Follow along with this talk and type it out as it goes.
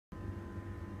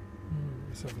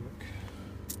Let's have a look.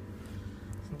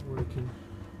 It's not working.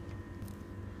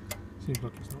 Seems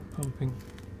like it's not pumping.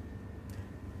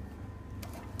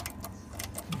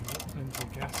 Plenty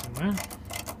of gas in there.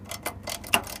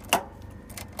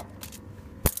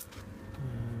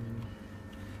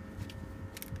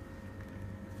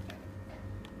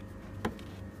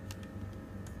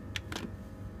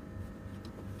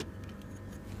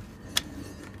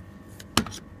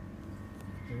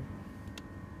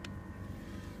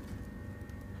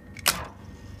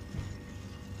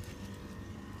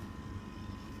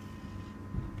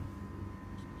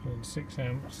 And 6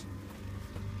 amps.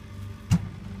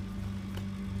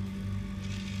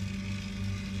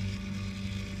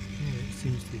 Yeah, it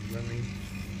seems to be running.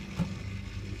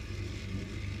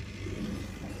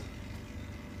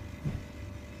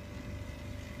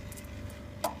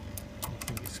 I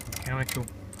think it's mechanical.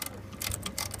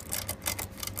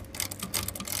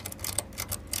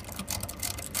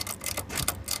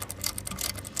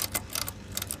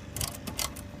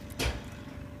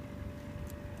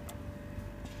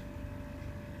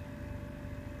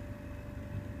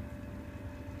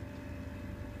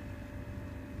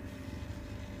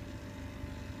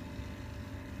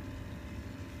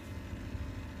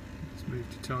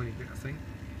 Moved a tiny bit, I think.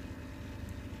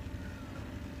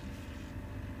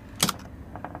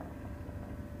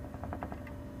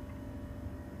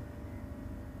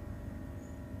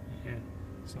 Yeah,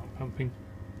 it's not pumping.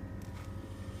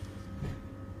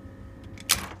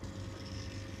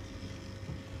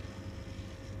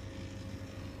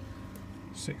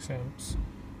 Six amps,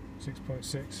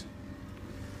 6.6.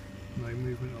 No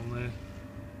movement on there.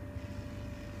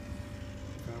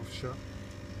 Valve shut.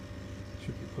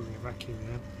 Should be pulling a vacuum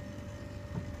now.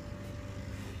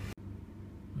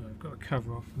 I've got a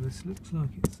cover off for this. Looks like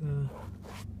it's it's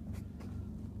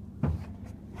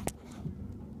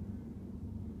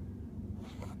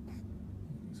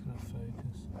going to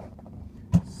focus.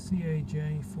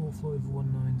 CAJ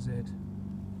 4519Z.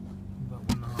 About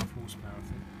 1.5 horsepower, I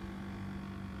think.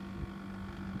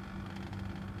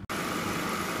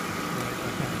 Right,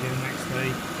 back out again the next day.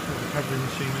 Got the covering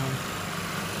machine on.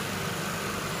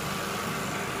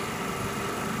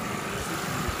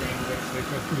 So I've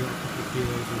got a couple of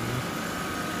kilos in there.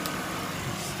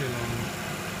 It's still on,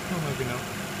 well, maybe not,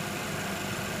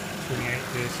 28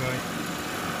 psi.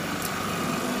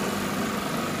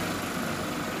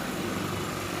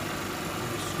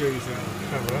 The screws out of the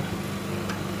cover.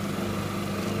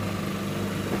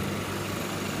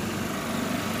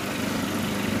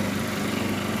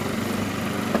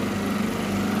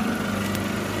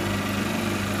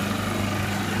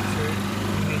 So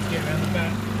you need to get around the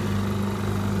back.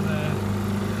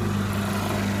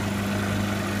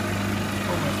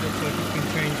 Looks like it's been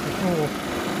changed before.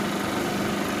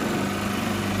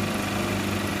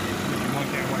 I might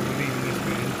get away with leaving this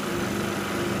bit in.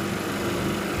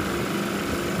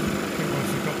 I think once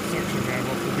we've got the suction valve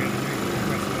off, we'll be able to move the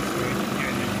compressor this way and get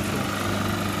in there before.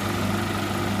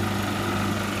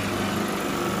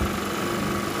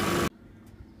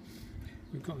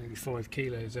 We've got nearly 5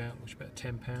 kilos out, which is about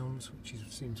 £10, which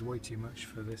seems way too much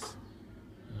for this.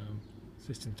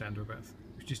 System's down to about,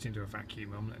 it's just into a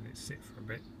vacuum. I'm letting it sit for a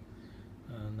bit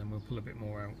and then we'll pull a bit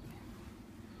more out.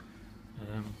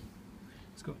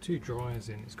 It's got 2 dryers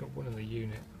in, it's got one in the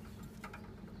unit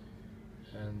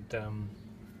and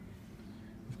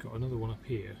we've got another one up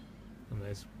here and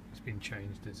it's been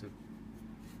changed. There's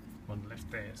one left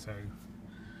there, so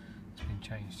it's been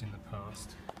changed in the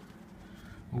past.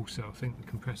 Also I think the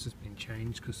compressor's been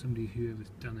changed because whoever's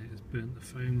done it has burnt the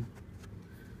foam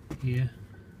here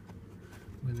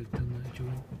where they've done that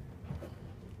joint.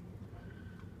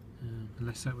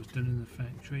 Unless that was done in the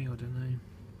factory, I don't know.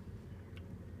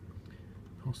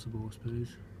 Possible, I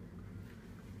suppose.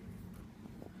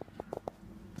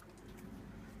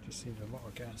 Just seems a lot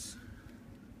of gas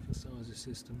for the size of the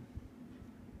system.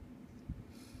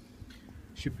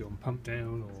 Should be on pump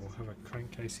down or have a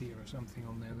crankcase heater or something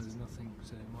on there. There's nothing,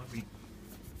 so it might be.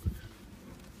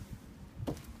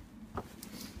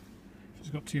 If it's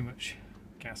got too much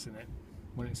gas in it,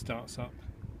 when it starts up,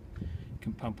 it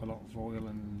can pump a lot of oil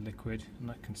and liquid, and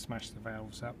that can smash the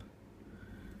valves up,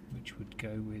 which would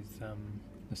go with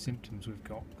the symptoms we've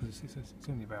got, because it's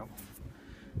only about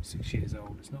 6 years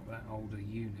old. It's not that old a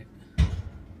unit.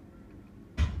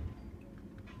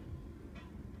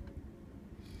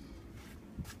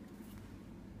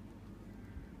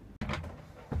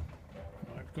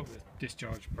 I've got the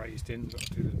discharge brazed in. I've got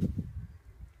to do the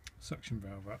suction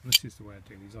valve up, and this is the way I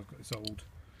do these. I've got this old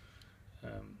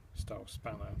style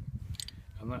spanner,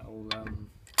 and that'll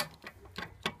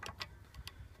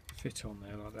fit on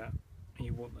there like that.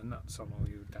 You want the nuts on or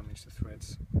you'll damage the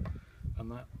threads.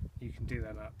 and that you can do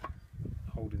that up,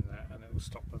 holding that, and it will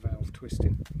stop the valve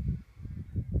twisting.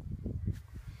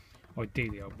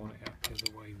 Ideally, I want it out the other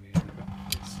way, really, but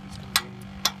it's going to be.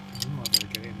 You might be able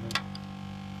to get it in there.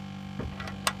 There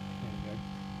we go.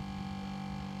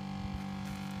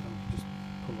 And just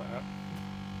pull that up.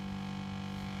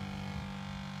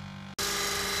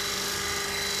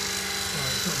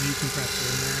 Right, it's got a new compressor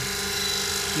in there.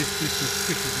 This is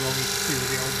wrong. You can see where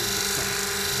the old one was sat.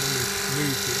 When we've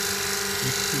moved it, you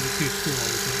can see the two screw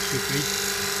holes where it should be.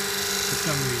 For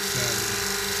some reason,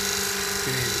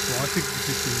 been here before. I think it's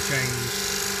just been changed.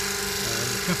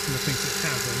 The customer thinks it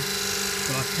hasn't,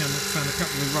 but I found a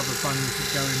couple of rubber bunds that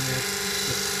go in the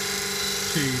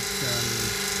tubes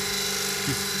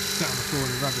just sat on the floor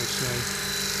in the rubbish, so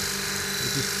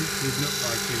it would look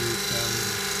like it is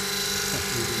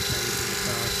possibly been changed in the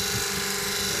past.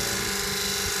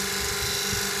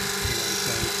 Anyway,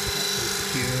 so that's all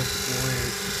secure,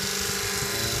 wired,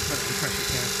 put it on pressure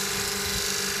test.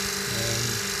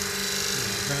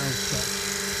 Valve got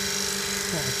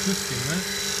quite a twist in that.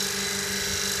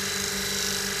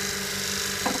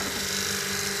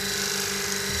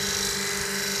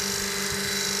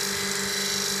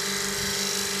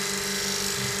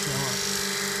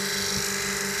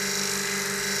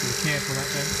 Be careful that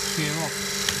don't shear off.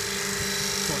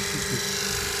 Quite twisted.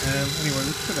 Anyway,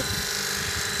 let's put a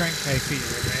crankcase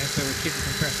heater in there so we keep the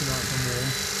compressor nice and warm,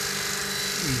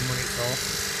 even when it's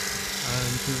off.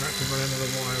 And we've had to run another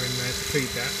wire in there to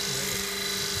feed that.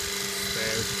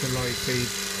 There, it's just a live feed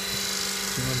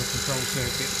to run the control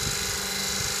circuit.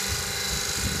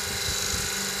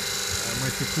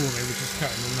 Whereas before they were just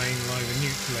cutting the main line and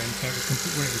neutral end, so it was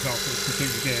when it was off it was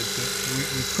completely dead. But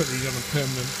we put these on a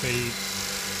permanent feed.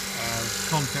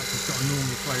 Contact has got a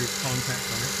normally closed contact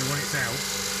on it, so when it's out,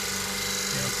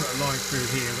 it'll put a live through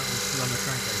here that will run the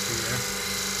crankcase heater.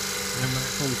 And then when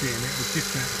it falls in, it will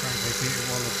disconnect the crankcase heater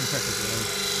while the compressor's on.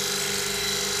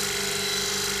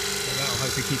 So that'll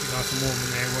hopefully keep it nice and warm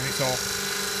in there when it's off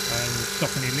and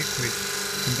stop any liquid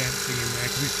condensing in there,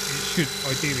 because it should,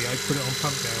 ideally, I'd put it on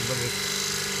pump down, but it's,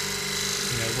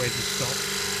 where to stop.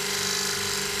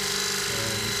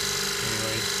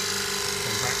 Anyway,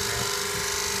 I'm back now.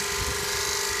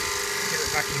 Get the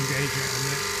vacuum gauge out on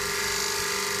there.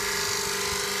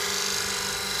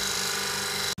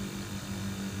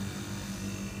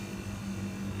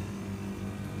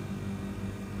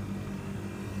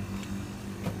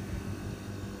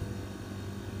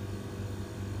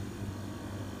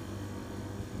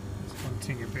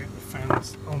 A bit, the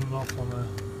fans on and off on the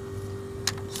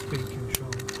speed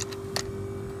control.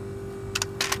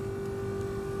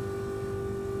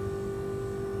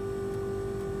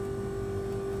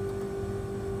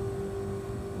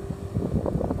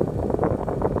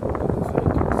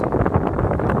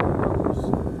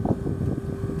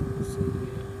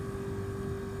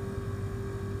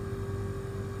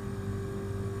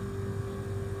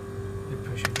 The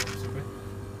pressure drops a bit.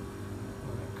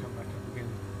 I'll come back up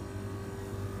again.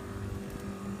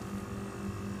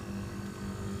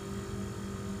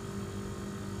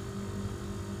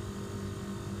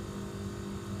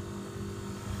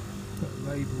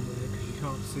 Label there because you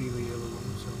can't see the other one.